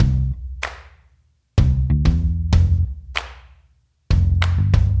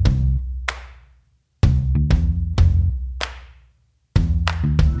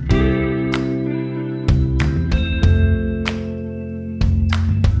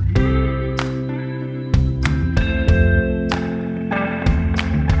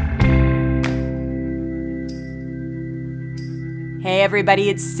everybody.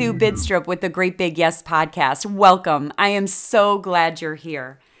 It's Sue Bidstrup with the Great Big Yes podcast. Welcome. I am so glad you're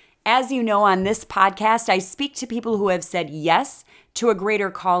here. As you know, on this podcast, I speak to people who have said yes to a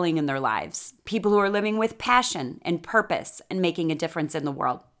greater calling in their lives, people who are living with passion and purpose and making a difference in the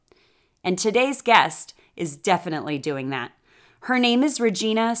world. And today's guest is definitely doing that. Her name is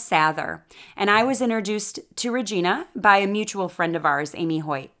Regina Sather, and I was introduced to Regina by a mutual friend of ours, Amy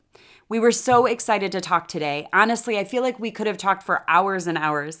Hoyt. We were so excited to talk today. Honestly, I feel like we could have talked for hours and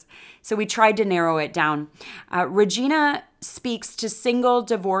hours, so we tried to narrow it down. Regina speaks to single,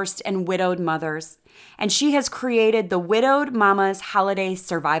 divorced, and widowed mothers, and she has created the Widowed Mama's Holiday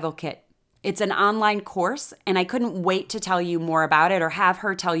Survival Kit. It's an online course, and I couldn't wait to tell you more about it or have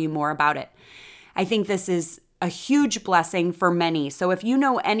her tell you more about it. I think this is a huge blessing for many. So if you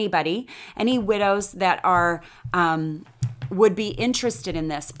know anybody, any widows that are would be interested in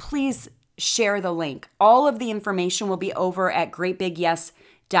this, please share the link. All of the information will be over at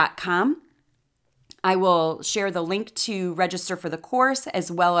greatbigyes.com. I will share the link to register for the course,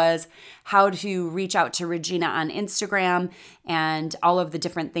 as well as how to reach out to Regina on Instagram and all of the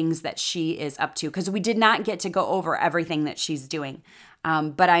different things that she is up to, because we did not get to go over everything that she's doing.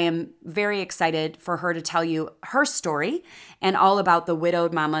 But I am very excited for her to tell you her story and all about the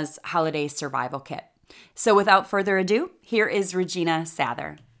Widowed Mama's Holiday Survival Kit. So without further ado, here is Regina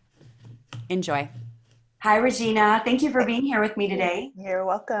Sather. Enjoy. Hi, Regina. Thank you for being here with me today. You're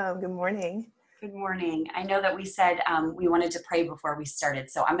welcome. Good morning. Good morning. I know that we said we wanted to pray before we started,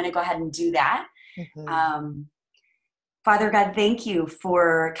 so I'm going to go ahead and do that. Mm-hmm. Father God, thank you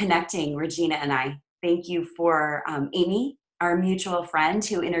for connecting Regina and I. Thank you for Amy, our mutual friend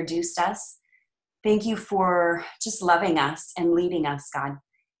who introduced us. Thank you for just loving us and leading us, God.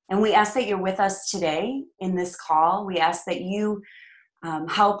 And we ask that you're with us today in this call. We ask that you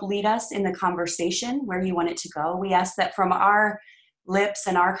help lead us in the conversation where you want it to go. We ask that from our lips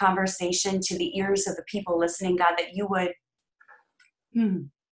and our conversation to the ears of the people listening, God, that you would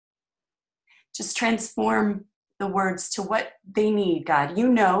just transform the words to what they need, God. You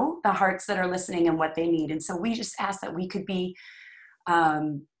know the hearts that are listening and what they need. And so we just ask that we could be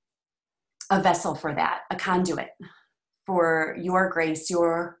a vessel for that, a conduit for your grace,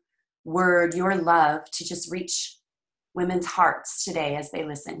 your word, your love to just reach women's hearts today as they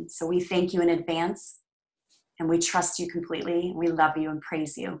listen. So we thank you in advance, and we trust you completely. We love you and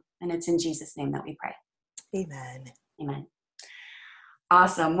praise you. And it's in Jesus' name that we pray. Amen. Amen.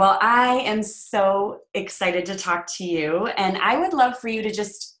 Awesome. Well, I am so excited to talk to you. And I would love for you to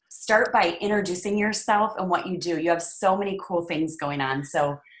just start by introducing yourself and what you do. You have so many cool things going on.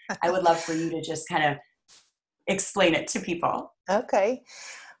 So I would love for you to just kind of explain it to people. Okay.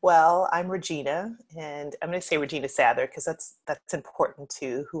 Well, I'm Regina, and I'm going to say Regina Sather because that's important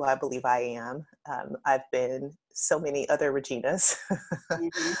to who I believe I am. I've been so many other Reginas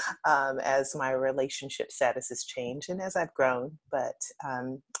as my relationship status has changed and as I've grown. But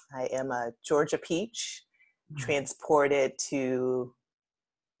I am a Georgia peach, transported to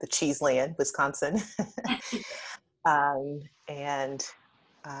the cheese land, Wisconsin. And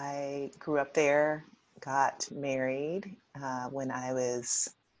I grew up there, got married when I was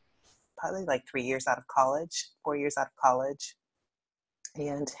probably like 4 years out of college,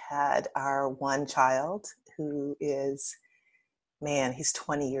 and had our one child who is, he's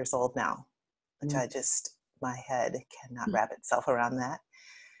 20 years old now, which my head cannot wrap itself around that.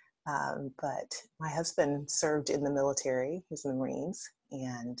 But my husband served in the military, he was in the Marines,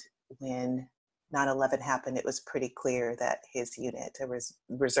 and when 9/11 happened, it was pretty clear that his unit, a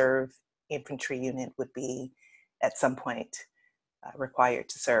reserve infantry unit, would be at some point required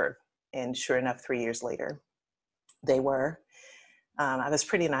to serve. And sure enough, 3 years later, they were. I was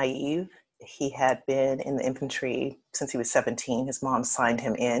pretty naive. He had been in the infantry since he was 17. His mom signed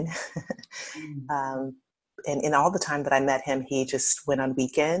him in. And in all the time that I met him, he just went on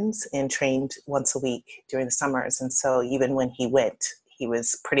weekends and trained once a week during the summers. And so even when he went, he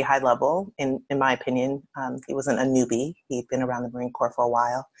was pretty high level, in my opinion. He wasn't a newbie. He'd been around the Marine Corps for a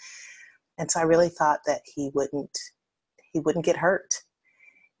while. And so I really thought that he wouldn't get hurt.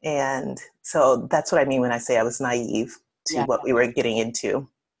 And so that's what I mean when I say I was naive to what we were getting into.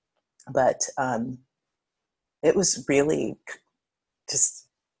 But it was really just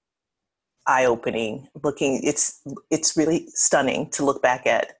eye-opening looking. It's really stunning to look back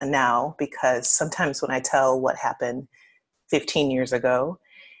at now, because sometimes when I tell what happened 15 years ago,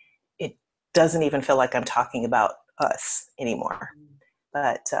 it doesn't even feel like I'm talking about us anymore.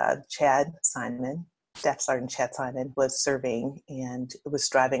 But Chad Simon, Staff Sergeant Chad Simon, was serving and was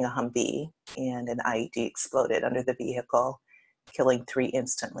driving a Humvee, and an IED exploded under the vehicle, killing 3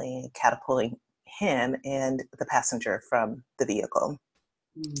 instantly, catapulting him and the passenger from the vehicle.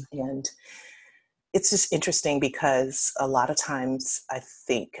 And it's just interesting because a lot of times I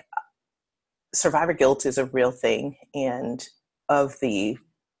think survivor guilt is a real thing. And of the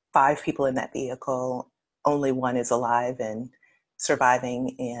 5 people in that vehicle, only one is alive and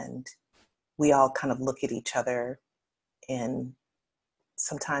surviving. And we all kind of look at each other and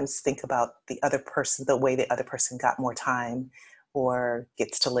sometimes think about the other person, the way the other person got more time or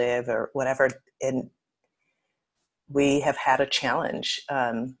gets to live or whatever. And we have had a challenge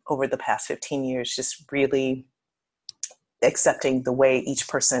over the past 15 years, just really accepting the way each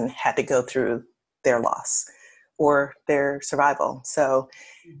person had to go through their loss or their survival. So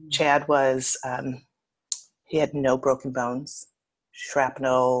Chad was, he had no broken bones,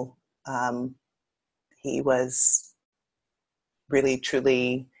 shrapnel. He was really,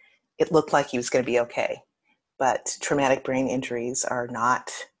 truly, it looked like he was going to be okay. But traumatic brain injuries are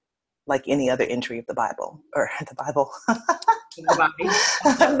not like any other injury of the Bible, or the Bible,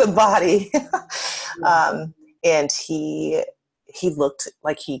 the body. And he looked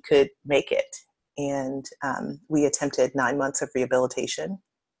like he could make it. And we attempted 9 months of rehabilitation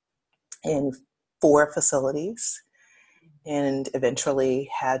in 4 facilities and eventually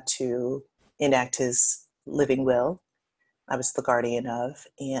had to enact his living will. I was the guardian of,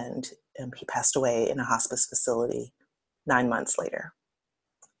 and he passed away in a hospice facility 9 months later.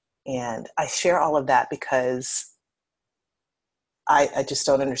 And I share all of that because I just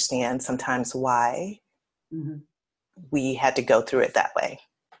don't understand sometimes why we had to go through it that way.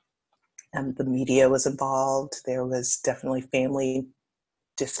 The media was involved. There was definitely family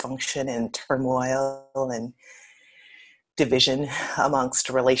dysfunction and turmoil and division amongst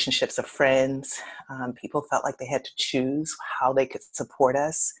relationships of friends. People felt like they had to choose how they could support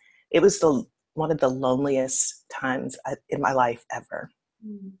us. It was one of the loneliest times in my life ever.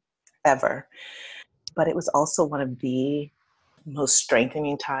 But it was also one of the most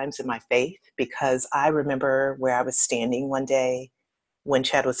strengthening times in my faith, because I remember where I was standing one day when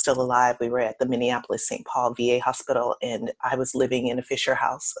Chad was still alive. We were at the Minneapolis St. Paul VA hospital, and I was living in a Fisher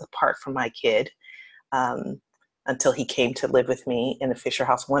house apart from my kid until he came to live with me in a Fisher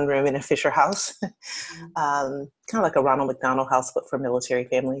house, 1 room in a Fisher house, kind of like a Ronald McDonald house, but for military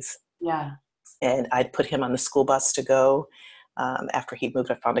families. Yeah. And I'd put him on the school bus to go. After he moved,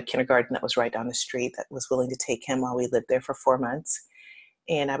 I found a kindergarten that was right down the street that was willing to take him while we lived there for 4 months.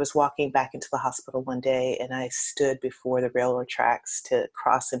 And I was walking back into the hospital one day, and I stood before the railroad tracks to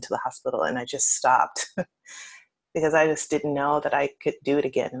cross into the hospital, and I just stopped because I just didn't know that I could do it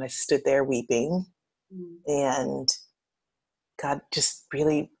again. And I stood there weeping, and God just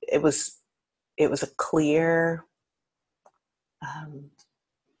really, it was a clear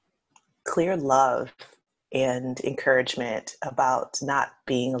love and encouragement about not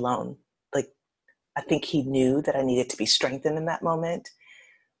being alone. Like, I think he knew that I needed to be strengthened in that moment,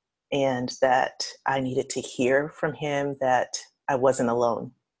 and that I needed to hear from him that I wasn't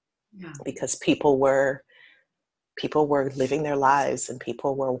alone. Yeah. Because people were living their lives, and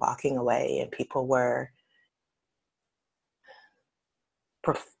people were walking away, and people were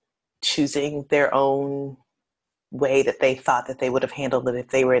choosing their own way that they thought that they would have handled it if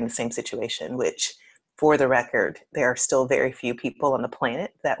they were in the same situation, which, for the record, there are still very few people on the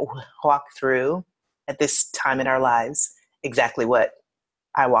planet that walk through at this time in our lives exactly what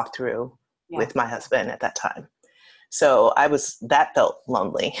I walked through with my husband at that time. So that felt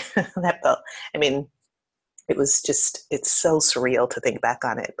lonely. It was just, it's so surreal to think back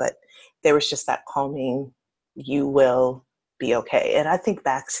on it, but there was just that calming, you will be okay. And I think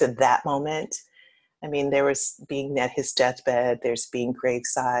back to that moment. There was being at his deathbed, there's being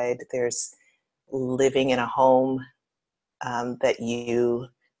graveside, there's living in a home that you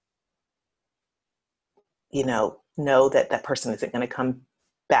know that person isn't going to come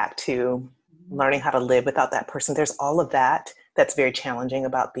back to, learning how to live without that person. There's all of that that's very challenging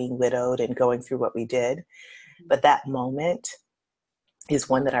about being widowed and going through what we did. But that moment is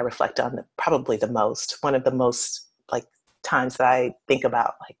one that I reflect on probably the most, one of the most times that I think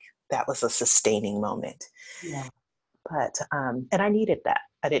about, that was a sustaining moment. Yeah. But, and I needed that.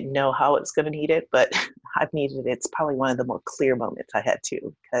 I didn't know how it was going to need it, but I've needed it. It's probably one of the more clear moments I had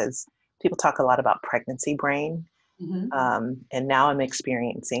too, because people talk a lot about pregnancy brain. And now I'm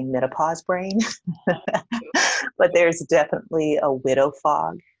experiencing menopause brain, but there's definitely a widow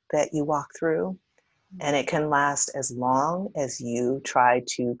fog that you walk through, and it can last as long as you try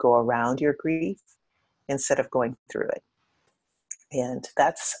to go around your grief instead of going through it. And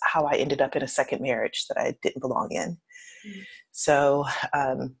that's how I ended up in a second marriage that I didn't belong in. So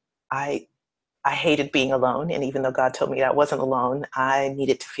I I hated being alone. And even though God told me I wasn't alone, I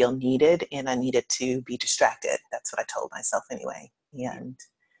needed to feel needed and I needed to be distracted. That's what I told myself anyway. And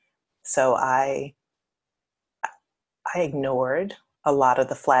so I ignored a lot of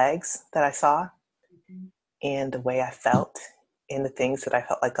the flags that I saw and the way I felt and the things that I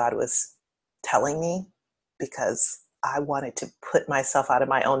felt like God was telling me, because I wanted to put myself out of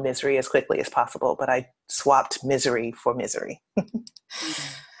my own misery as quickly as possible. But I swapped misery for misery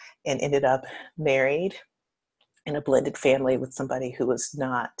and ended up married in a blended family with somebody who was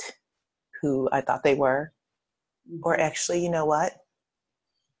not who I thought they were. Or actually, you know what?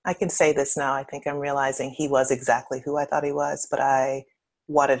 I can say this now. I think I'm realizing he was exactly who I thought he was, but I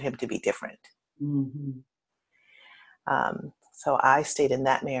wanted him to be different. Mm-hmm. So I stayed in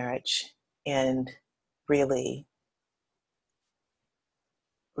that marriage and really,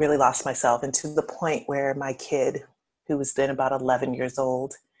 really lost myself, and to the point where my kid, who was then about 11 years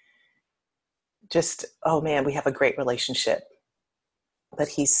old, just, oh man, we have a great relationship. But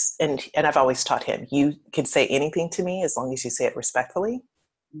and I've always taught him, you can say anything to me as long as you say it respectfully,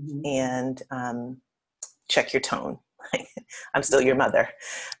 and check your tone. I'm still your mother.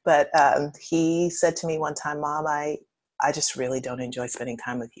 But he said to me one time, Mom, I just really don't enjoy spending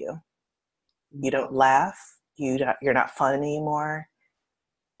time with you. You don't laugh. You're not fun anymore.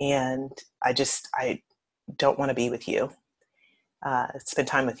 And I don't want to be with you, spend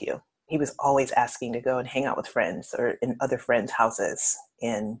time with you. He was always asking to go and hang out with friends or in other friends' houses.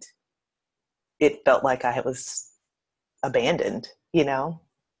 And it felt like I was abandoned, you know?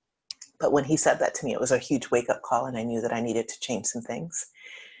 But when he said that to me, it was a huge wake-up call, and I knew that I needed to change some things,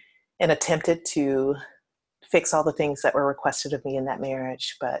 and attempted to fix all the things that were requested of me in that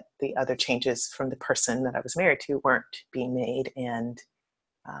marriage. But the other changes from the person that I was married to weren't being made. And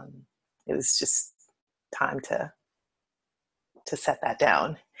it was just time to set that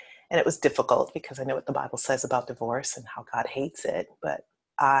down. And it was difficult because I know what the Bible says about divorce and how God hates it, but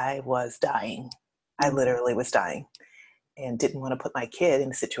I was dying. I literally was dying, and didn't want to put my kid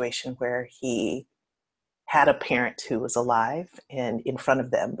in a situation where he had a parent who was alive and in front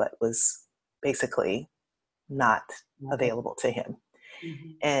of them, but was basically not available to him.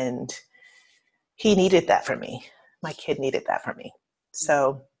 And he needed that from me. My kid needed that from me.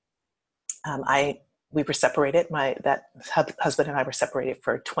 So we were separated. That husband and I were separated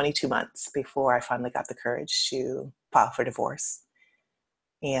for 22 months before I finally got the courage to file for divorce.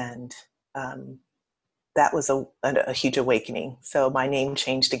 And that was a huge awakening. So my name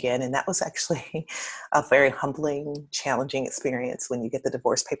changed again. And that was actually a very humbling, challenging experience when you get the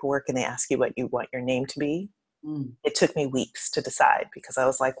divorce paperwork and they ask you what you want your name to be. It took me weeks to decide, because I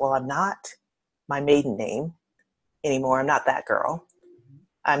was like, well, I'm not my maiden name anymore. I'm not that girl.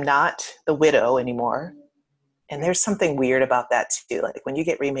 I'm not the widow anymore. And there's something weird about that too. Like when you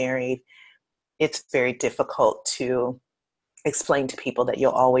get remarried, it's very difficult to explain to people that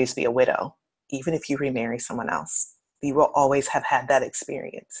you'll always be a widow. Even if you remarry someone else, you will always have had that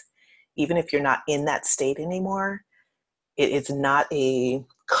experience. Even if you're not in that state anymore, it is not a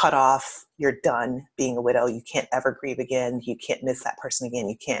cutoff. You're done being a widow. You can't ever grieve again. You can't miss that person again.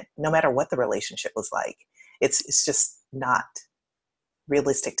 You can't, no matter what the relationship was like. It's just not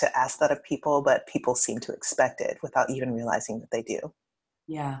realistic to ask that of people, but people seem to expect it without even realizing that they do.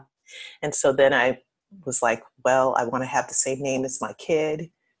 Yeah. And so then I was like, well, I want to have the same name as my kid,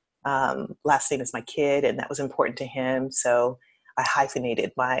 last name as my kid, and that was important to him. So I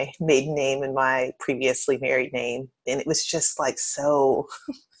hyphenated my maiden name and my previously married name, and it was just like so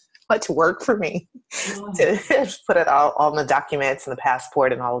much work for me to put it all on the documents and the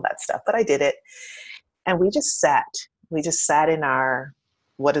passport and all of that stuff. But I did it, and we just sat in our,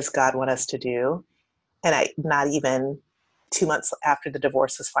 what does God want us to do? And not even 2 months after the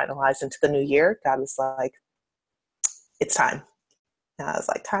divorce was finalized into the new year, God was like, it's time. And I was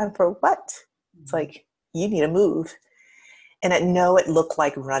like, time for what? It's like, you need to move. And I know it looked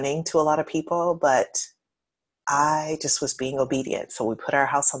like running to a lot of people, but I just was being obedient. So we put our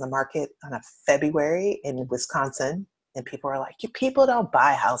house on the market on a February in Wisconsin. And people are like, you people don't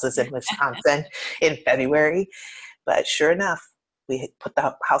buy houses in Wisconsin in February. But sure enough, we put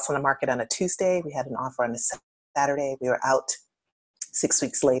the house on the market on a Tuesday. We had an offer on a Saturday. We were out 6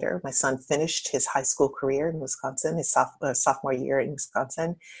 weeks later. My son finished his high school career in Wisconsin, his sophomore year in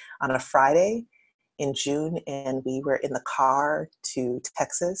Wisconsin, on a Friday in June. And we were in the car to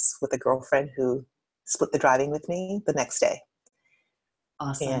Texas with a girlfriend who split the driving with me the next day.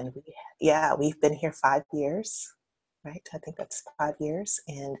 Awesome. And we've been here 5 years, right? I think that's 5 years.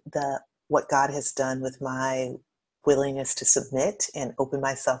 And what God has done with my willingness to submit and open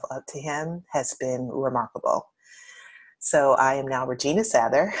myself up to him has been remarkable. So I am now Regina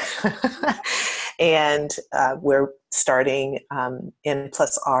Sather, and we're starting in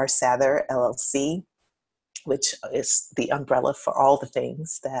Plus R Sather LLC, which is the umbrella for all the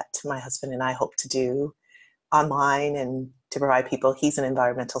things that my husband and I hope to do online and to provide people. He's an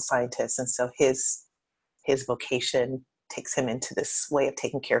environmental scientist, and so his vocation takes him into this way of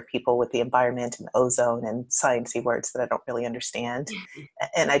taking care of people with the environment and ozone and sciencey words that I don't really understand.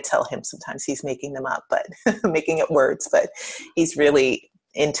 And I tell him sometimes he's making them up, but making up words, but he's really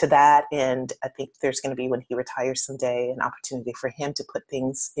into that. And I think there's going to be, when he retires someday, an opportunity for him to put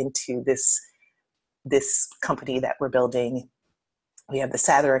things into this company that we're building. We have the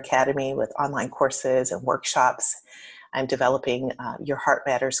Sather Academy with online courses and workshops. I'm developing Your Heart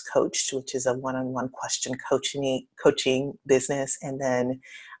Matters Coached, which is a one-on-one question coaching business. And then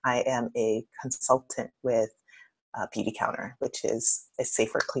I am a consultant with Beauty Counter, which is a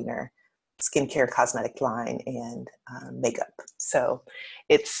safer, cleaner skincare cosmetic line and makeup. So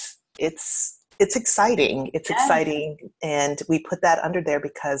it's exciting. It's exciting. And we put that under there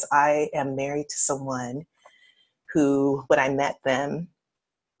because I am married to someone who, when I met them,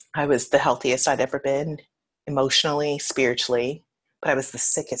 I was the healthiest I'd ever been, emotionally, spiritually, but I was the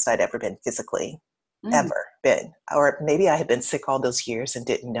sickest I'd ever been physically, ever been. Or maybe I had been sick all those years and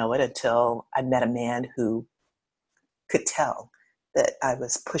didn't know it until I met a man who could tell that I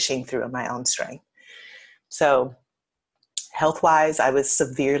was pushing through my own strength. So health-wise, I was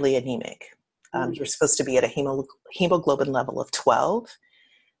severely anemic. You're supposed to be at a hemoglobin level of 12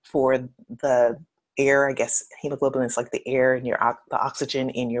 for the air. I guess hemoglobin is like the air in the oxygen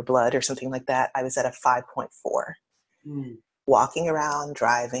in your blood or something like that. I was at a 5.4. Walking around,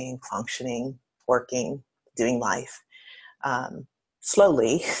 driving, functioning, working, doing life,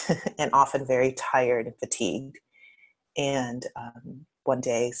 slowly and often very tired and fatigued. And one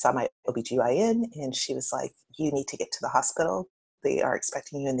day saw my OBGYN and she was like, you need to get to the hospital. They are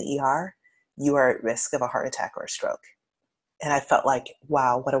expecting you in the ER. You are at risk of a heart attack or a stroke. And I felt like,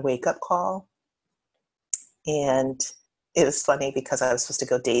 wow, what a wake up call. And it was funny because I was supposed to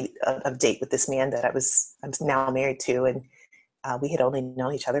go date with this man that I'm now married to. And we had only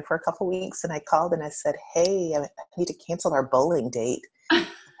known each other for a couple of weeks. And I called and I said, hey, I need to cancel our bowling date.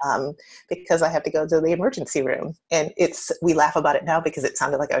 Because I have to go to the emergency room. And we laugh about it now because it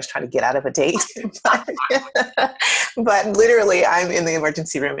sounded like I was trying to get out of a date. But literally I'm in the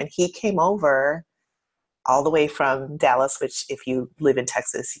emergency room and he came over all the way from Dallas, which if you live in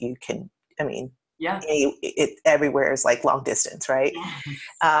Texas, you can, everywhere is like long distance, right?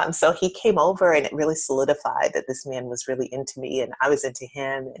 So he came over and it really solidified that this man was really into me and I was into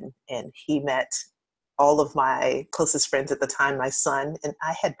him, and he met all of my closest friends at the time, my son, and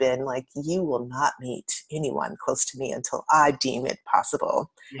I had been like, you will not meet anyone close to me until I deem it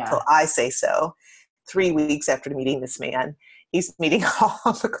possible, until I say so. 3 weeks after meeting this man, he's meeting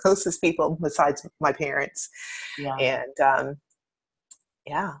all the closest people besides my parents. And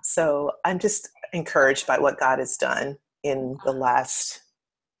so I'm just encouraged by what God has done in the last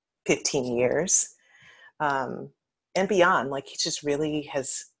 15 years and beyond. Like he just really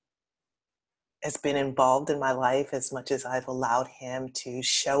has been involved in my life as much as I've allowed him to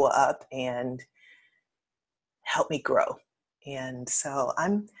show up and help me grow. And so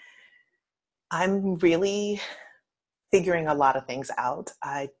I'm really figuring a lot of things out.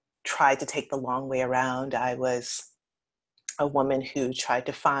 I tried to take the long way around. I was a woman who tried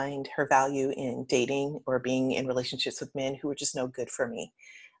to find her value in dating or being in relationships with men who were just no good for me.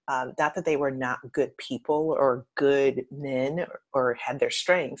 Not that they were not good people or good men or had their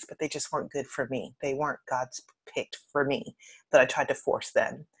strengths, but they just weren't good for me. They weren't God's picked for me, that I tried to force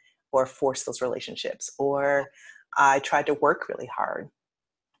them or force those relationships. Or I tried to work really hard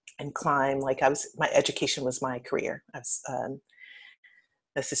and climb. My education was my career. I was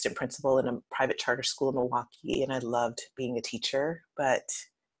assistant principal in a private charter school in Milwaukee, and I loved being a teacher, but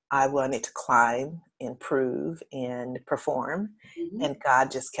I wanted to climb and prove and perform. And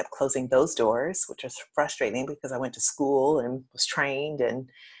God just kept closing those doors, which was frustrating because I went to school and was trained and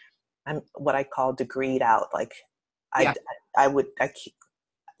I'm what I call degreed out. Like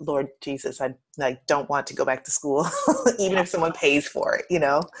Lord Jesus, I don't want to go back to school, even if someone pays for it,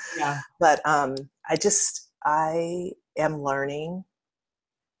 But I am learning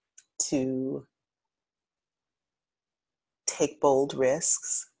to take bold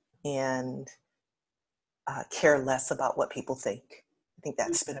risks and care less about what people think. I think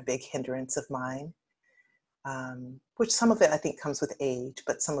that's been a big hindrance of mine, which some of it I think comes with age,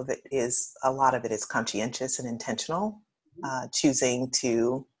 but a lot of it is conscientious and intentional, choosing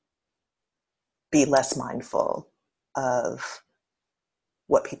to be less mindful of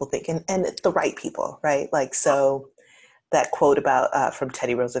what people think and the right people, right? Like, so that quote about from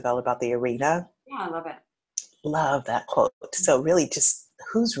Teddy Roosevelt about the arena. Yeah, I love it. Love that quote. So really just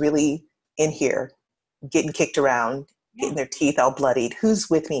who's really in here getting kicked around, getting their teeth all bloodied? Who's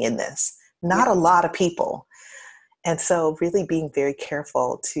with me in this? Not a lot of people. And so really being very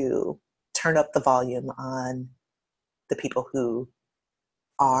careful to turn up the volume on the people who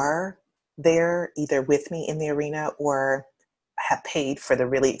are there either with me in the arena or have paid for the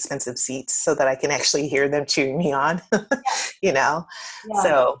really expensive seats so that I can actually hear them cheering me on, you know? Yeah.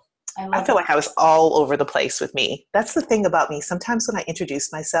 So I feel that. like I was all over the place with me. That's the thing about me. Sometimes when I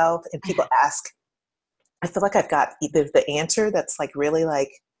introduce myself and people ask, I feel like I've got either the answer that's like really like,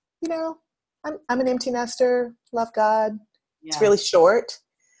 you know, I'm an empty nester, love God. Yeah. It's really short.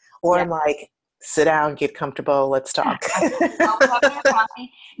 Or I'm like, sit down, get comfortable, let's talk.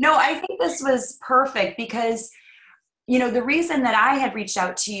 No, I think this was perfect because, you know, the reason that I had reached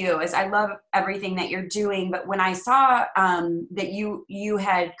out to you is I love everything that you're doing. But when I saw that you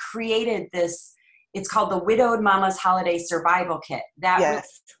had created this, it's called the Widowed Mama's Holiday Survival Kit. That really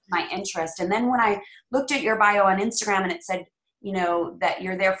piqued my interest. And then when I looked at your bio on Instagram and it said, you know, that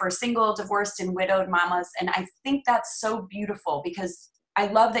you're there for single, divorced, and widowed mamas. And I think that's so beautiful because I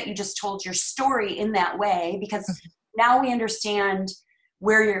love that you just told your story in that way, because now we understand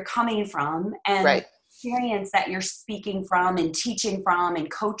where you're coming from and the experience that you're speaking from and teaching from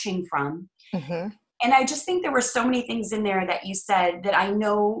and coaching from. Mm-hmm. And I just think there were so many things in there that you said that I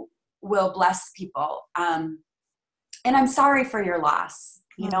know will bless people. And I'm sorry for your loss.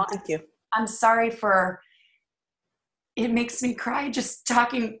 You know, thank you. I'm sorry for, it makes me cry just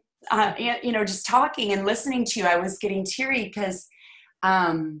talking, you know, just talking and listening to you. I was getting teary because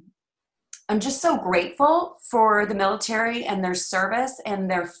I'm just so grateful for the military and their service and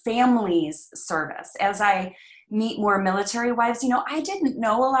their families' service. As I meet more military wives, you know, I didn't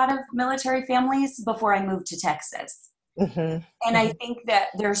know a lot of military families before I moved to Texas. Mm-hmm. And I think that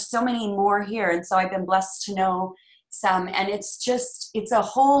there's so many more here. And so I've been blessed to know some, and it's a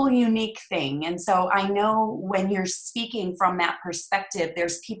whole unique thing. And so I know when you're speaking from that perspective,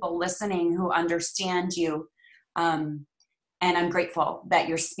 there's people listening who understand you. And I'm grateful that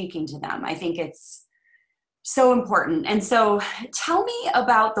you're speaking to them. I think it's so important. And so tell me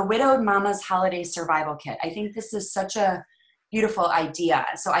about the Widowed Mama's Holiday Survival Kit. I think this is such a beautiful idea.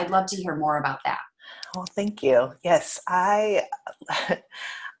 So I'd love to hear more about that. Well, thank you. Yes, I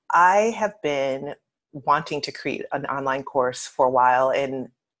have been wanting to create an online course for a while, and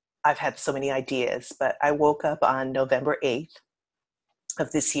I've had so many ideas, but I woke up on November 8th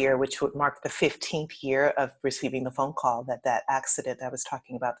of this year, which would mark the 15th year of receiving the phone call that accident I was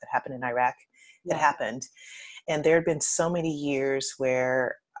talking about that happened in Iraq had happened. And there had been so many years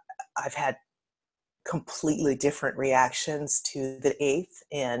where I've had completely different reactions to the 8th,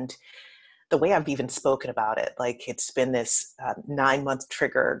 and the way I've even spoken about it, like it's been this 9-month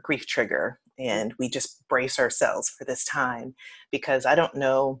grief trigger, and we just brace ourselves for this time, because I don't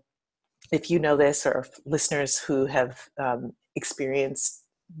know if you know this or listeners who have experienced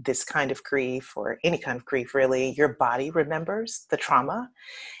this kind of grief or any kind of grief, really, your body remembers the trauma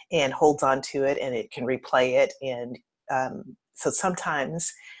and holds on to it, and it can replay it. And so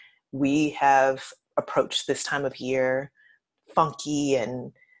sometimes we have approached this time of year funky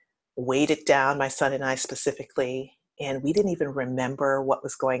and weighed it down, my son and I specifically, and we didn't even remember what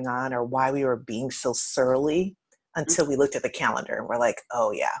was going on or why we were being so surly until we looked at the calendar and we're like,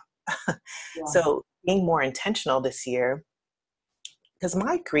 oh yeah. So being more intentional this year, because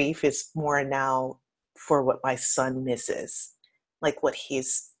my grief is more now for what my son misses, like what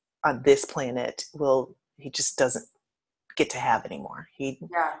he's on this planet he just doesn't get to have anymore.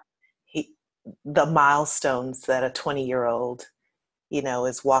 The milestones that a 20-year-old, you know,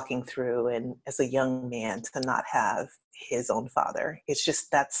 is walking through, and as a young man to not have his own father, it's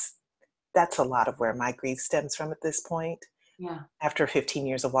just, that's a lot of where my grief stems from at this point. After 15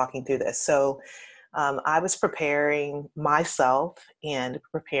 years of walking through this. So I was preparing myself and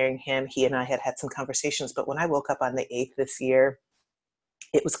preparing him. He and I had some conversations, but when I woke up on the 8th this year,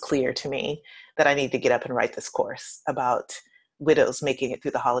 it was clear to me that I needed to get up and write this course about widows making it through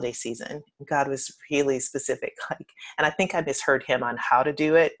the holiday season. God was really specific, and I think I misheard him on how to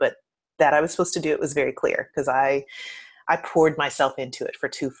do it, but that I was supposed to do it was very clear, because I poured myself into it for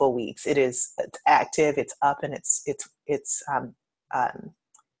 2 full weeks. It's active, it's up, and it's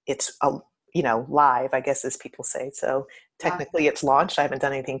you know, live, I guess, as people say. So technically it's launched. I haven't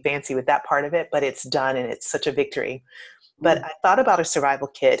done anything fancy with that part of it, but it's done, and it's such a victory. But I thought about a survival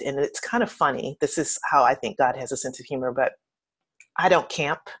kit, and it's kind of funny. This is how I think God has a sense of humor, but I don't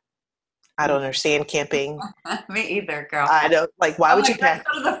camp. I don't understand camping. Me either, girl. I don't like, why I'm would you like, let's pack?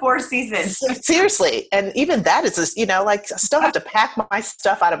 go to the Four Seasons. Seriously. And even that is just, like I still have to pack my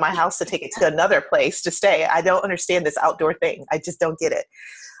stuff out of my house to take it to another place to stay. I don't understand this outdoor thing. I just don't get it.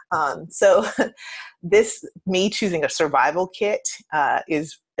 So this, me choosing a survival kit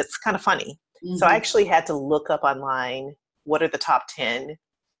it's kind of funny. So I Mm-hmm. actually had to look up online, what are the top 10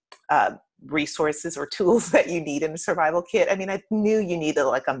 uh, resources or tools that you need in a survival kit. I mean, I knew you needed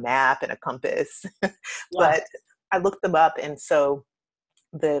like a map and a compass, Yeah. but I looked them up. And so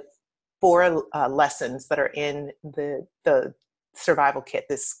the four lessons that are in the survival kit,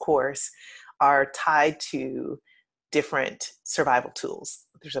 this course, are tied to different survival tools.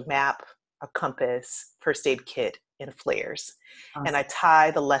 There's a map, a compass, first aid kit, and flares. And I Awesome.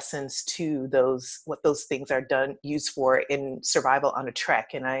 tie the lessons to those, what those things are done used for in survival on a trek.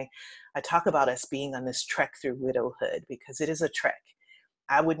 And I talk about us being on this trek through widowhood because it is a trek.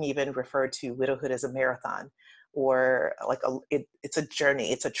 I wouldn't even refer to widowhood as a marathon or like it's a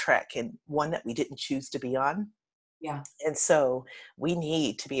journey, it's a trek, and one that we didn't choose to be on. Yeah. And so we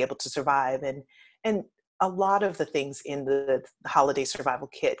need to be able to survive. And a lot of the things in the holiday survival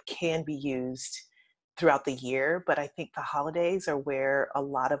kit can be used throughout the year, but I think the holidays are where a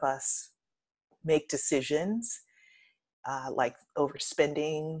lot of us make decisions, like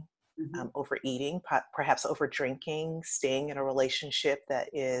overspending, Mm-hmm. overeating, perhaps over drinking, staying in a relationship that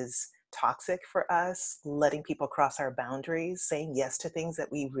is toxic for us, letting people cross our boundaries, saying yes to things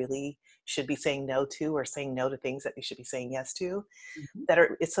that we really should be saying no to, or saying no to things that we should be saying yes to.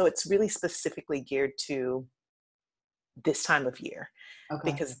 Mm-hmm. So it's really specifically geared to this time of year, Okay.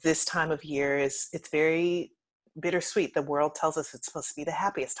 because this time of year it's very bittersweet. The world tells us it's supposed to be the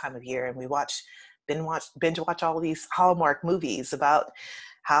happiest time of year, and we binge watch all these Hallmark movies about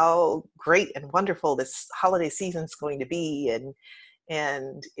how great and wonderful this holiday season is going to be,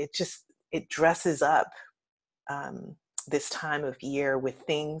 and it dresses up um, this time of year with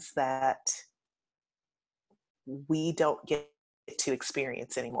things that we don't get to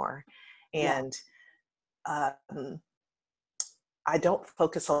experience anymore. Yeah. And um, I don't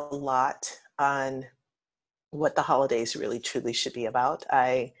focus a lot on what the holidays really truly should be about.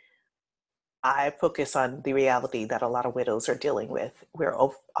 I focus on the reality that a lot of widows are dealing with. We're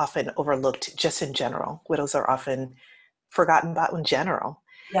often overlooked just in general. Widows are often forgotten about in general.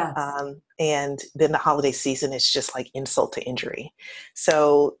 Yes. And then the holiday season is just like insult to injury.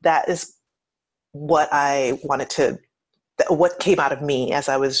 So that is what I wanted to, what came out of me as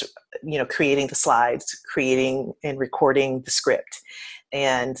I was, creating the slides, creating and recording the script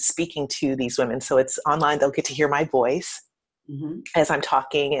and speaking to these women. So it's online. They'll get to hear my voice Mm-hmm. as I'm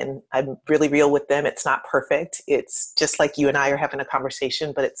talking, and I'm really real with them. It's not perfect. It's just like you and I are having a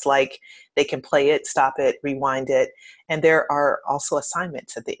conversation, but it's like they can play it, stop it, rewind it. And there are also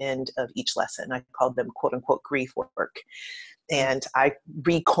assignments at the end of each lesson. I called them quote unquote grief work. And I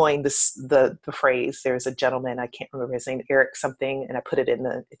recoined the phrase. There's a gentleman, I can't remember his name, Eric something, and I put it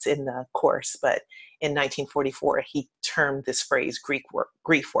it's in the course. But in 1944, he termed this phrase grief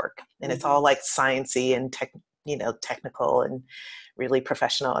work, and it's Mm-hmm. all like sciencey and technical and really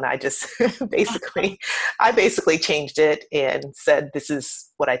professional. And I just I basically changed it and said, this is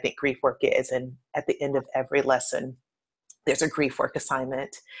what I think grief work is. And at the end of every lesson, there's a grief work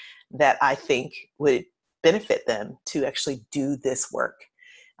assignment that I think would benefit them to actually do this work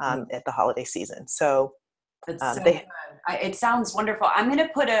at the holiday season. So That's so good. they It sounds wonderful. I'm going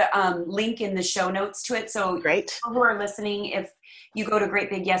to put a link in the show notes to it. So great. people who are listening, if you go to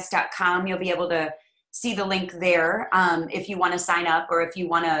greatbigyes.com, you'll be able to see the link there if you want to sign up, or if you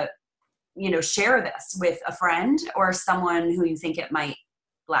want to, share this with a friend or someone who you think it might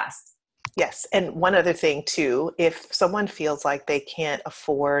bless. Yes. And one other thing too, if someone feels like they can't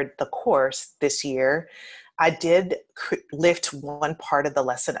afford the course this year, I did lift one part of the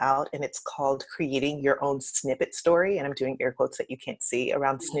lesson out, and it's called creating your own snippet story. And I'm doing air quotes that you can't see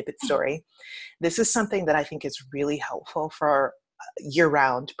around snippet story. This is something that I think is really helpful for year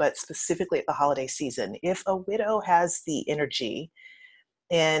round, but specifically at the holiday season. If a widow has the energy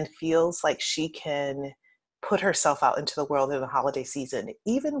and feels like she can put herself out into the world in the holiday season,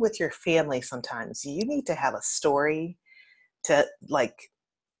 even with your family, sometimes you need to have a story to like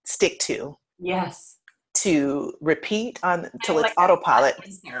stick Yes. to repeat on And till it's like that autopilot.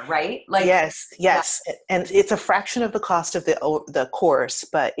 in there, right? Like, Yes, yeah. yes, and it's a fraction of the cost of the course,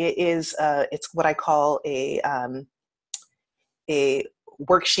 but it is it's what I call a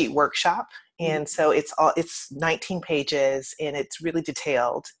worksheet workshop. Mhm. And so it's 19 pages, and it's really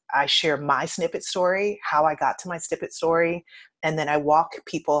detailed. I share my snippet story, how I got to my snippet story, and then I walk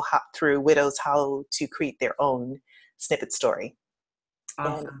people through widows how to create their own snippet story.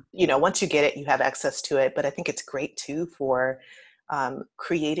 And, Awesome. once you get it, you have access to it. But I think it's great too for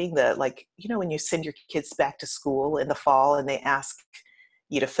creating when you send your kids back to school in the fall and they ask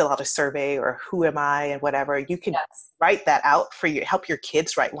you to fill out a survey or who am I and whatever, you can Yes. write that out help your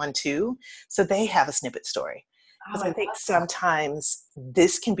kids write one too. So they have a snippet story. Oh, Because I I love think that. sometimes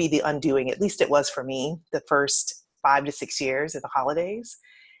this can be the undoing, at least it was for me, the first 5 to 6 years of the holidays.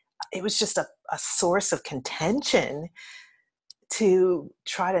 It was just a source of contention to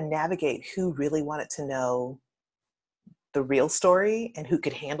try to navigate who really wanted to know the real story and who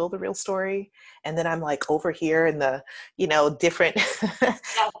could handle the real story. And then I'm like over here in the, different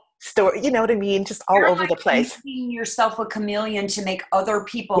Yeah. story, you know what I mean? Just all You're over the like place. making yourself a chameleon to make other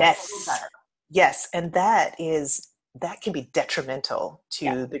people feel Yes. better. Yes. And that can be detrimental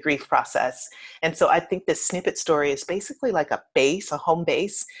Yeah. to the grief process. And so I think this snippet story is basically like a home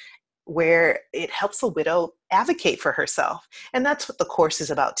base where it helps a widow advocate for herself. And that's what the course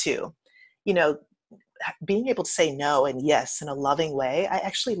is about too. You know, being able to say no and yes in a loving way. I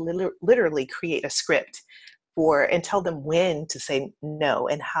actually literally create a script and tell them when to say no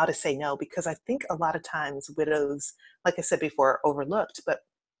and how to say no, because I think a lot of times widows, like I said before, are overlooked, but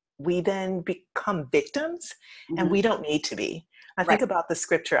we then become victims and Mhm. we don't need to be. I Right. think about the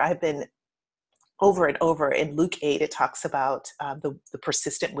scripture I've been over and over in Luke 8, it talks about the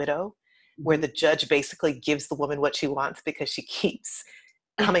persistent widow, where Mhm. the judge basically gives the woman what she wants because she keeps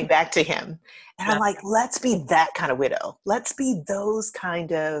coming back to him. And I'm Yeah. like, let's be that kind of widow. Let's be those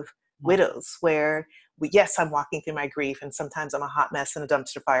kind of Yeah. widows where, yes, I'm walking through my grief and sometimes I'm a hot mess and a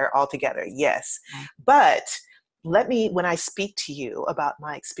dumpster fire altogether. Yes. But when I speak to you about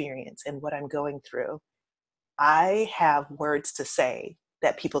my experience and what I'm going through, I have words to say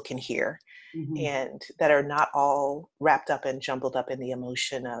that people can hear Mhm. and that are not all wrapped up and jumbled up in the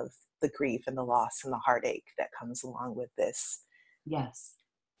emotion of the grief and the loss and the heartache that comes along with this Yes.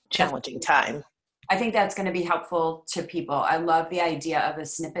 That's challenging time. I think that's going to be helpful to people. I love the idea of a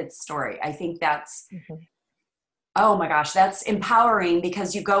snippet story. I think that's, Mhm. oh my gosh, that's empowering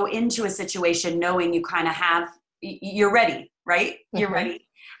because you go into a situation knowing you kind of you're ready, right? You're Mhm. ready.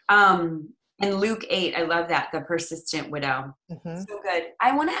 And Luke 8, I love that, the persistent widow. Mhm. So good.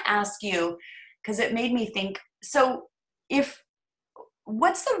 I want to ask you, because it made me think, so if,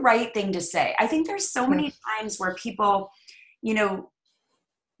 what's the right thing to say? I think there's so Mhm. many times where people, you know,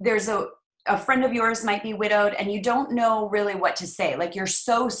 there's a friend of yours might be widowed and you don't know really what to say. Like you're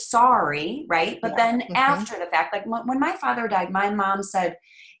so sorry, right? But Yeah. then Mhm. after the fact, like when my father died, my mom said,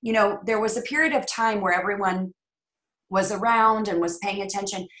 there was a period of time where everyone was around and was paying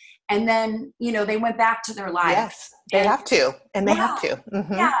attention. And then, they went back to their lives. Yes, they And have to, and they yeah, have to.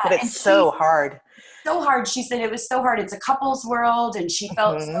 yeah. But And it's she so hard. so hard. She said it was so hard. It's a couple's world. And she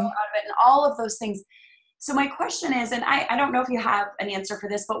felt so Mhm. out of it and all of those things. So my question is, and I don't know if you have an answer for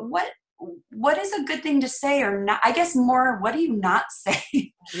this, but what is a good thing to say or not? I guess more, what do you not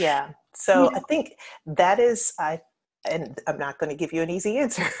say? Yeah. You So I know? think that is, and I'm not going to give you an easy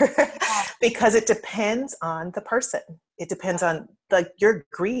answer because it depends on the person. It depends on your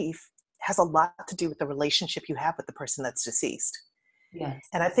grief has a lot to do with the relationship you have with the person that's deceased. Yes.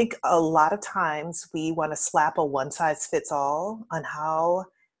 And I think a lot of times we want to slap a one size fits all on how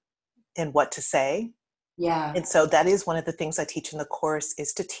and what to say. Yeah. And so that is one of the things I teach in the course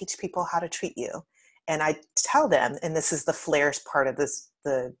is to teach people how to treat you. And I tell them, and this is the flares part of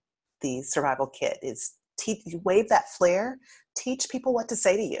the survival kit is you wave that flare, teach people what to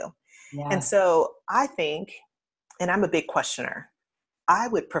say to you. And Yeah. so I think, and I'm a big questioner, I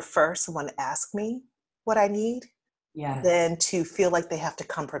would prefer someone ask me what I need Yes. than to feel like they have to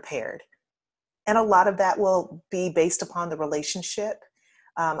come prepared. And a lot of that will be based upon the relationship.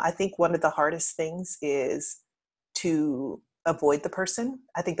 I think one of the hardest things is to avoid the person.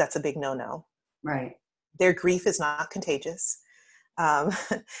 I think that's a big no-no. Right. Their grief is not contagious. Um,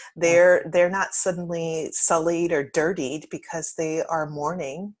 Yeah. they're not suddenly sullied or dirtied because they are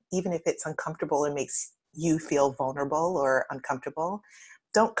mourning, even if it's uncomfortable and makes you feel vulnerable or uncomfortable.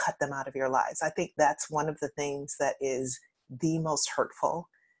 Don't cut them out of your lives. I think that's one of the things that is the most hurtful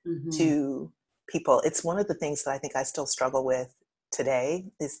Hmm. to people. It's one of the things that I think I still struggle with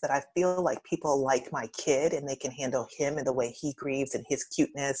today is that I feel like people like my kid and they can handle him and the way he grieves and his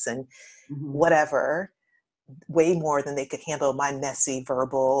cuteness and Hmm. whatever way more than they could handle my messy,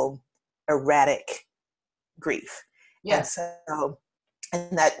 verbal, erratic grief. And Yes. so,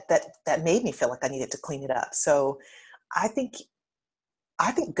 and that made me feel like I needed to clean it up. So I think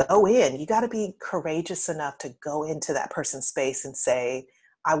go in. You got to be courageous enough to go into that person's space and say,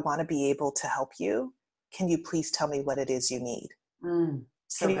 I want to be able to help you. Can you please tell me what it is you need? Mm. Can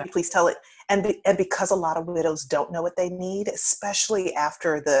So you good. please tell it? and because a lot of widows don't know what they need, especially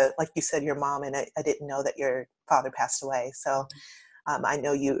after like you said, your mom, and I didn't know that your father passed away. So I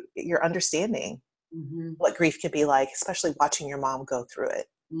know you're understanding Mm-hmm. what grief can be like, especially watching your mom go through it.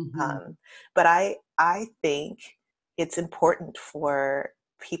 Mm-hmm. But I think it's important for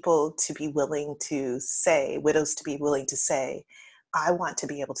people to be willing to say, widows to be willing to say, I want to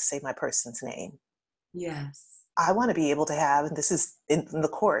be able to say my person's name. Yes. I want to be able to have, and this is in the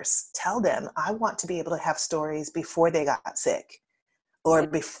course, tell them I want to be able to have stories before they got sick or Yeah.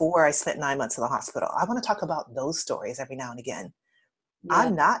 before I spent 9 months in the hospital. I want to talk about those stories every now and again.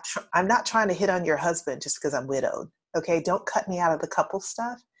 Yeah. I'm not trying to hit on your husband just because I'm widowed. Okay. Don't cut me out of the couple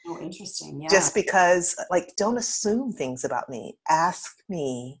stuff. Oh, interesting. Yeah. Just because, like, don't assume things about me. Ask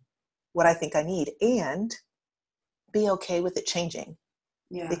me what I think I need and be okay with it changing,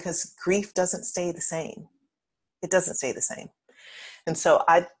 Yeah. because grief doesn't stay the same. It doesn't stay the same. And so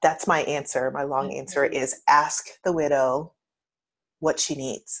that's my answer. My long answer is ask the widow what she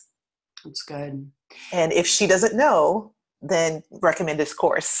needs. That's good. And if she doesn't know, then recommend this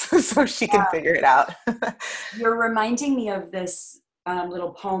course so she can figure it out. You're reminding me of this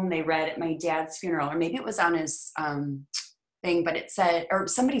little poem they read at my dad's funeral, or maybe it was on his thing, but it said, or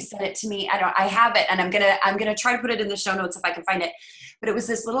somebody said it to me. I have it, and I'm gonna try to put it in the show notes if I can find it. But it was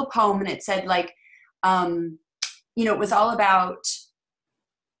this little poem, and it said like, it was all about,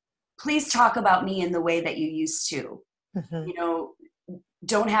 please talk about me in the way that you used to. Mm-hmm.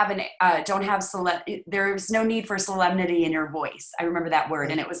 There's no need for solemnity in your voice. I remember that word.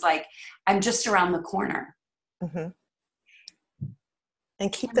 Mm-hmm. And it was like, I'm just around the corner. Mm-hmm.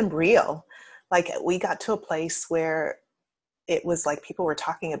 And keep them real. Like, we got to a place where it was like people were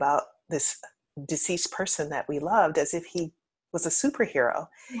talking about this deceased person that we loved as if he was a superhero.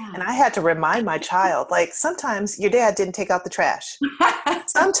 Yeah. And I had to remind my child, like, sometimes your dad didn't take out the trash.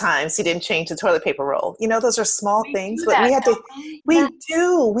 Sometimes he didn't change the toilet paper roll. Those are small things, but we had to,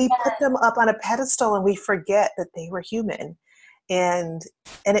 we put them up on a pedestal and we forget that they were human. And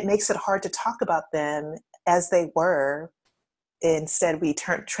it makes it hard to talk about them as they were. Instead, we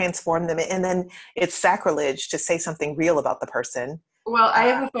transform them. And then it's sacrilege to say something real about the person. Well, I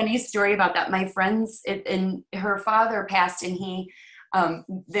have a funny story about that. My friend's, and her father passed, and he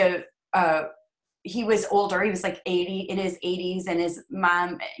was older. He was like 80, in his 80s, and his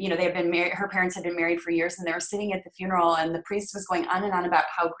mom, they had been married. Her parents had been married for years, and they were sitting at the funeral, and the priest was going on and on about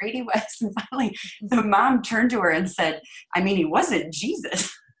how great he was. And finally, the mom turned to her and said, I mean, he wasn't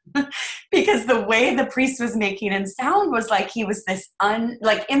Jesus. Because the way the priest was making him sound was like he was this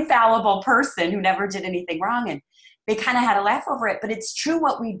infallible person who never did anything wrong. And they kind of had a laugh over it, but it's true.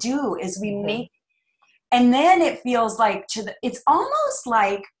 What we do is we mm-hmm. make, and then it feels like it's almost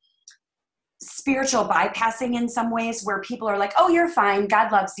like spiritual bypassing in some ways, where people are like, oh, you're fine.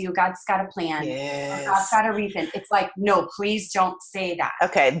 God loves you. God's got a plan. Yes. God's got a reason. It's like, no, please don't say that.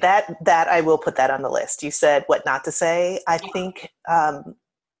 Okay. That I will put that on the list. You said what not to say. I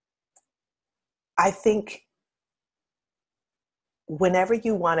think whenever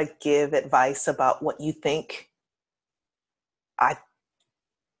you want to give advice about what you think,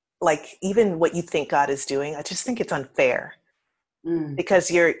 even what you think God is doing, I just think it's unfair. Because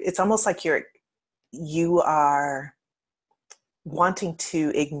it's almost like you are wanting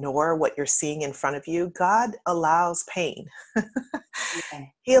to ignore what you're seeing in front of you. God allows pain.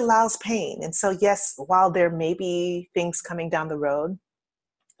 Okay. He allows pain. And so, yes, while there may be things coming down the road,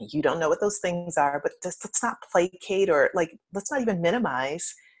 you don't know what those things are, but just let's not placate or let's not even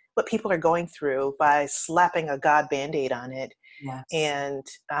minimize what people are going through by slapping a God Band-Aid on it. Yes. And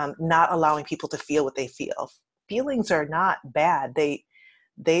not allowing people to feel what they feel. Feelings are not bad.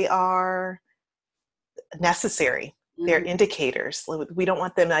 They are necessary. Mm-hmm. They're indicators. We don't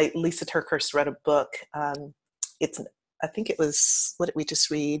want them. Lisa TerKeurst read a book. I think it was, what did we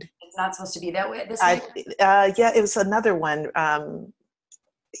just read? It's not supposed to be that way. Yeah, it was another one.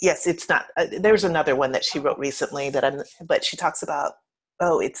 Yes, it's not. There's another one that she wrote recently but she talks about,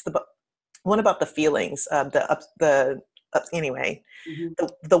 it's the one about the feelings, anyway, mm-hmm.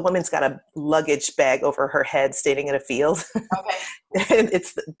 the woman's got a luggage bag over her head standing in a field. Okay. And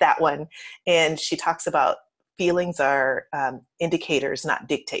it's that one. And she talks about feelings are indicators, not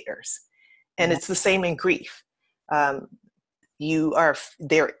dictators. And it's the same in grief. You are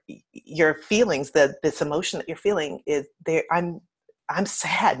there. Your feelings, this emotion that you're feeling is there. I'm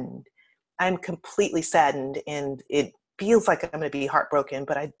saddened. I'm completely saddened, and it feels like I'm going to be heartbroken,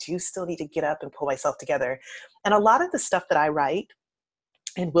 but I do still need to get up and pull myself together. And a lot of the stuff that I write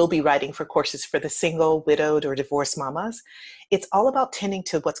and will be writing for courses for the single, widowed, or divorced mamas, it's all about tending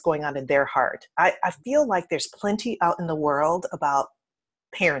to what's going on in their heart. I feel like there's plenty out in the world about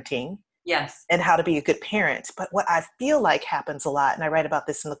parenting, Yes. and how to be a good parent. But what I feel like happens a lot, and I write about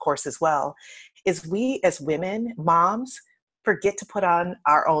this in the course as well, is we as women, moms, forget to put on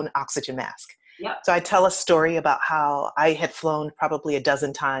our own oxygen mask. Yep. So I tell a story about how I had flown probably a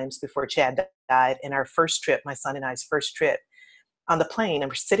dozen times before Chad died. And our first trip, my son and I's first trip on the plane, and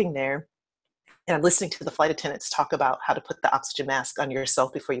we're sitting there and I'm listening to the flight attendants talk about how to put the oxygen mask on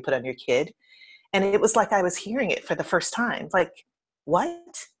yourself before you put on your kid. And it was like I was hearing it for the first time. Like,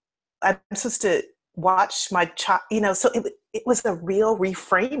 what? I'm supposed to watch my child, so it was a real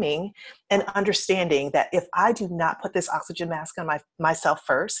reframing and understanding that if I do not put this oxygen mask on myself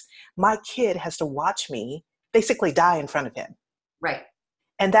first, my kid has to watch me basically die in front of him. Right.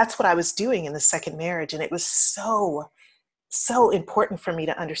 And that's what I was doing in the second marriage. And it was so, so important for me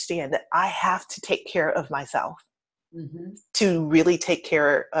to understand that I have to take care of myself. Mm-hmm. To really take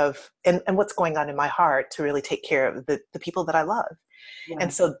care of, and what's going on in my heart, to really take care of the people that I love. Yeah.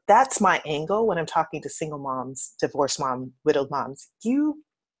 And so that's my angle when I'm talking to single moms, divorced mom, widowed moms. You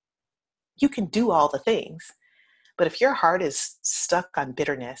can do all the things, but if your heart is stuck on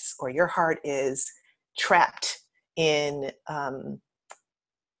bitterness, or your heart is trapped in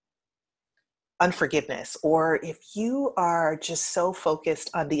unforgiveness, or if you are just so focused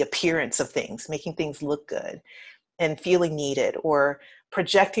on the appearance of things, making things look good, and feeling needed, or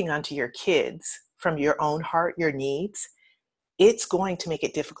projecting onto your kids from your own heart your needs, it's going to make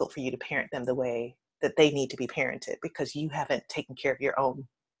it difficult for you to parent them the way that they need to be parented, because you haven't taken care of your own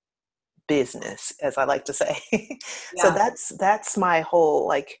business, as I like to say. Yeah. So that's my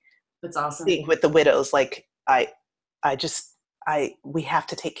whole that's awesome thing with the widows. Like we have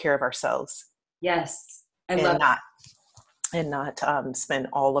to take care of ourselves. Yes. And not spend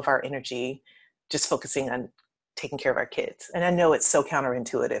all of our energy just focusing on taking care of our kids. And I know it's so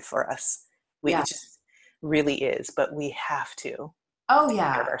counterintuitive for us. It just really is, but we have to. Oh yeah.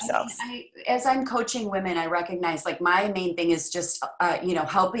 Take care of ourselves. As I'm coaching women, I recognize my main thing is just,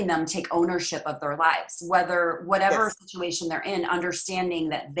 helping them take ownership of their lives, whatever situation they're in, understanding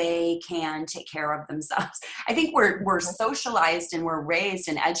that they can take care of themselves. I think we're socialized and we're raised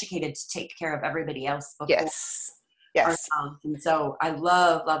and educated to take care of everybody else before. Yes. And so I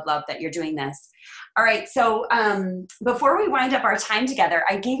love that you're doing this. All right. So before we wind up our time together,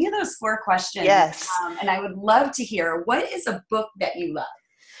 I gave you those 4 questions. Yes. And I would love to hear, what is a book that you love?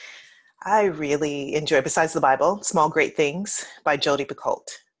 I really enjoy, besides the Bible, Small Great Things by Jodi Picoult.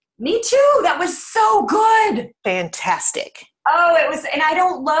 Me too. That was so good. Fantastic. Oh, it was. And I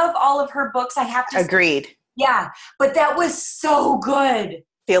don't love all of her books. I have to. Agreed. Yeah. But that was so good.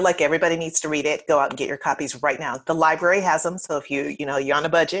 Feel like everybody needs to read it. Go out and get your copies right now. The library has them. So if you're on a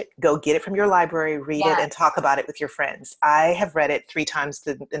budget, go get it from your library, read it, and talk about it with your friends. I have read it 3 times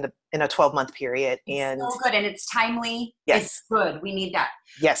in a 12-month period. And it's so good. And it's timely. Yes. It's good. We need that.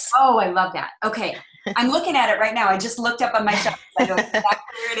 Yes. Oh, I love that. Okay. I'm looking at it right now. I just looked up on my shelf. I know exactly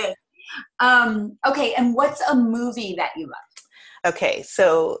where it is. Okay. And what's a movie that you love? Okay.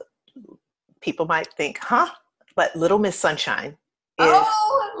 So people might think, but Little Miss Sunshine.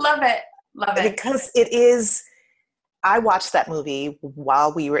 Love it. Love it. Because it is, I watched that movie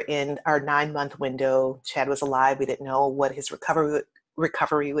while we were in our 9-month window. Chad was alive. We didn't know what his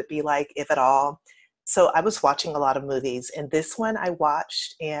recovery would be like, if at all. So I was watching a lot of movies, and this one I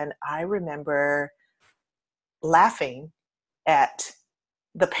watched, and I remember laughing at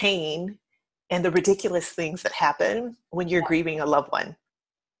the pain and the ridiculous things that happen when you're grieving a loved one.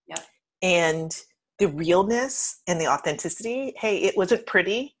 Yeah. And the realness and the authenticity. Hey, it wasn't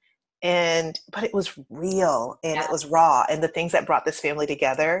pretty, but it was real, and it was raw, and the things that brought this family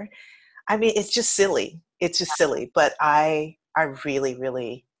together. I mean, it's just silly. It's just silly, but I really,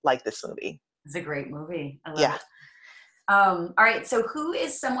 really like this movie. It's a great movie. I love it. All right. So who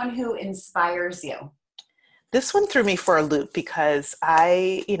is someone who inspires you? This one threw me for a loop because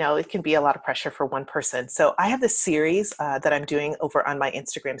it can be a lot of pressure for one person. So I have this series that I'm doing over on my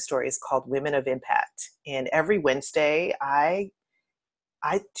Instagram stories called Women of Impact. And every Wednesday, I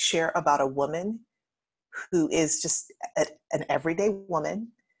share about a woman who is just an everyday woman.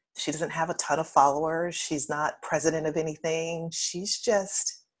 She doesn't have a ton of followers. She's not president of anything. She's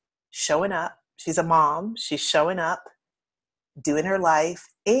just showing up. She's a mom. She's showing up, doing her life,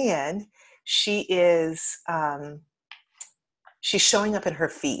 and she is she's showing up in her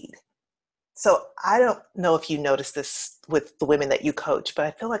feed. So I don't know if you notice this with the women that you coach, but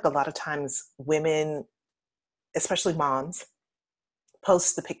I feel like a lot of times women, especially moms,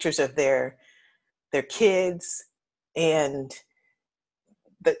 post the pictures of their kids and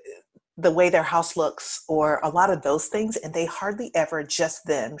the way their house looks, or a lot of those things, and they hardly ever just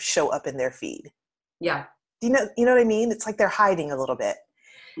them show up in their feed. Yeah. You know what I mean? It's like they're hiding a little bit.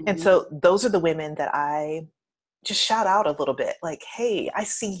 And Mhm. so those are the women that I just shout out a little bit like, hey, I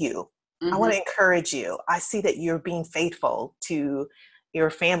see you. I want Mhm. to encourage you. I see that you're being faithful to your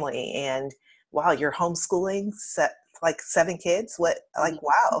family. And wow, you're homeschooling like 7 kids. What, like,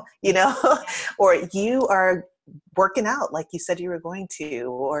 wow, Mhm. or you are working out like you said you were going to,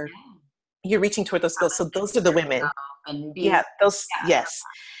 or Yeah. you're reaching toward those goals. So those are the women. And being, Yeah, those, yeah. yes.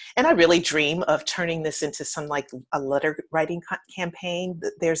 And I really dream of turning this into some like a letter writing campaign.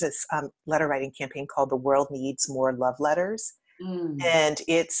 There's this letter writing campaign called The World Needs More Love Letters. Mm. And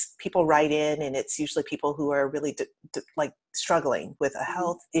it's people write in, and it's usually people who are really like struggling with a Mhm.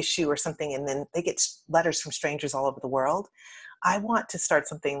 health issue or something. And then they get letters from strangers all over the world. I want to start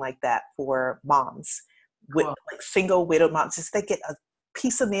something like that for moms, with Cool. like single widowed moms, just they get a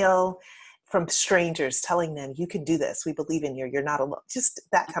piece of mail from strangers telling them, you can do this. We believe in you. You're not alone. Just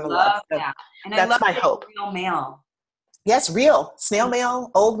that I kind of love. love So that. And I that's love my the hope. real mail. Yes, real snail Mm.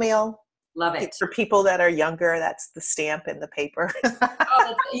 mail, old mail. Love it. For people that are younger, that's the stamp and the paper.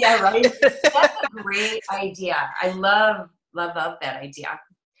 Oh, yeah, right. That's a great idea. I love that idea.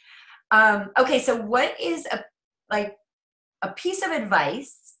 Okay, so what is like a piece of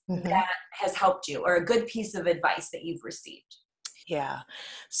advice Mhm. that has helped you, or a good piece of advice that you've received? Yeah.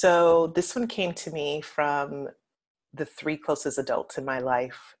 So this one came to me from the 3 closest adults in my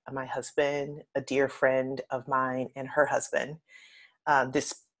life, my husband, a dear friend of mine, and her husband.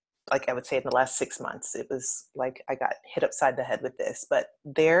 This, like I would say, in the last 6 months, it was like I got hit upside the head with this. But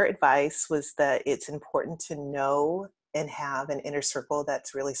their advice was that it's important to know and have an inner circle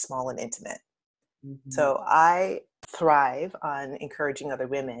that's really small and intimate. Mhm. So I thrive on encouraging other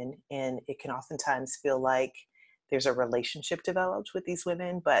women, and it can oftentimes feel like there's a relationship developed with these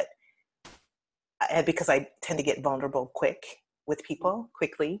women, but because I tend to get vulnerable with people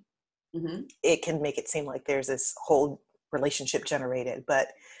quickly, Mhm. it can make it seem like there's this whole relationship generated.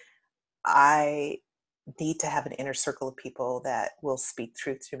 But I need to have an inner circle of people that will speak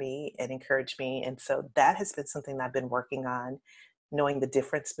truth to me and encourage me. And so that has been something that I've been working on, knowing the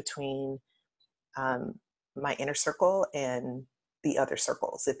difference between um, my inner circle and the other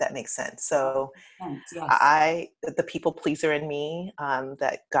circles, if that makes sense. So Sense, yes. the people pleaser in me,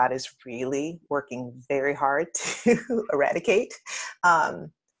 that God is really working very hard to eradicate.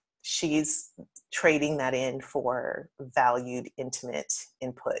 Um, she's trading that in for valued, intimate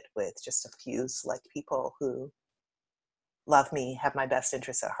input with just a few select people who love me, have my best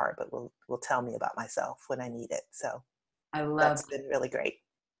interests at heart, but will tell me about myself when I need it. So I love that's been really great.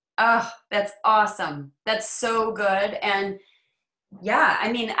 Oh, that's awesome. That's so good. And yeah,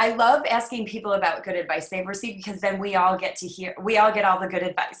 I mean, I love asking people about good advice they've received, because then we all get all the good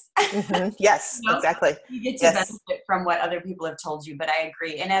advice. Yes, You know, exactly. you get to Yes. benefit from what other people have told you. But I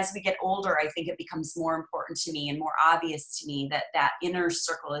agree. And as we get older, I think it becomes more important to me and more obvious to me that that inner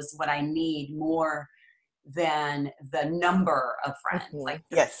circle is what I need more than the number of friends, like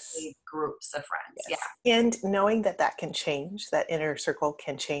the Yes. big groups of friends. Yeah. Yes. And knowing that that can change, that inner circle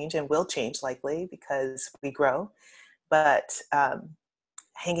can change and will change likely because we grow, but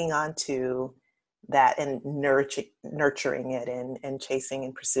hanging on to that and nurturing it and chasing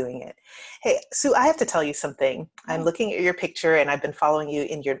and pursuing it. Hey, Sue, I have to tell you something. I'm Yeah. looking at your picture and I've been following you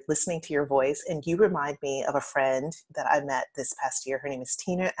and you're listening to your voice, and you remind me of a friend that I met this past year. Her name is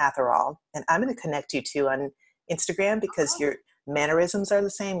Tina Atherall, and I'm going to connect you two on Instagram because your mannerisms are the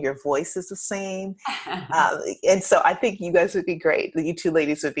same, your voice is the same, and so I think you guys would be great. You two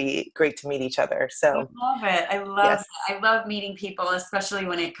ladies would be great to meet each other. I So love it. I love yes, that. I love meeting people, especially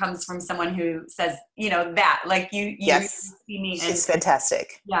when it comes from someone who says, that, like you really yes, see me. And she's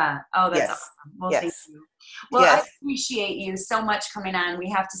fantastic. yeah. Oh, that's Yes, awesome. Well, thank yes, you. Well, I yes, appreciate you so much coming on. We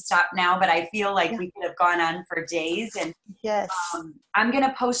have to stop now, but I feel like yeah, we could have gone on for days. And yes, I'm going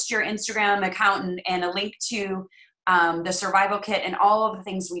to post your Instagram account and a link to the survival kit and all of the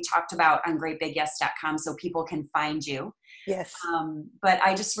things we talked about on greatbigyes.com so people can find you. yes. But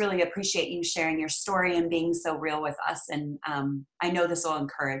I just really appreciate you sharing your story and being so real with us. And I know this will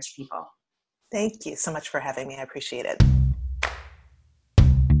encourage people. Thank you so much for having me. I appreciate it.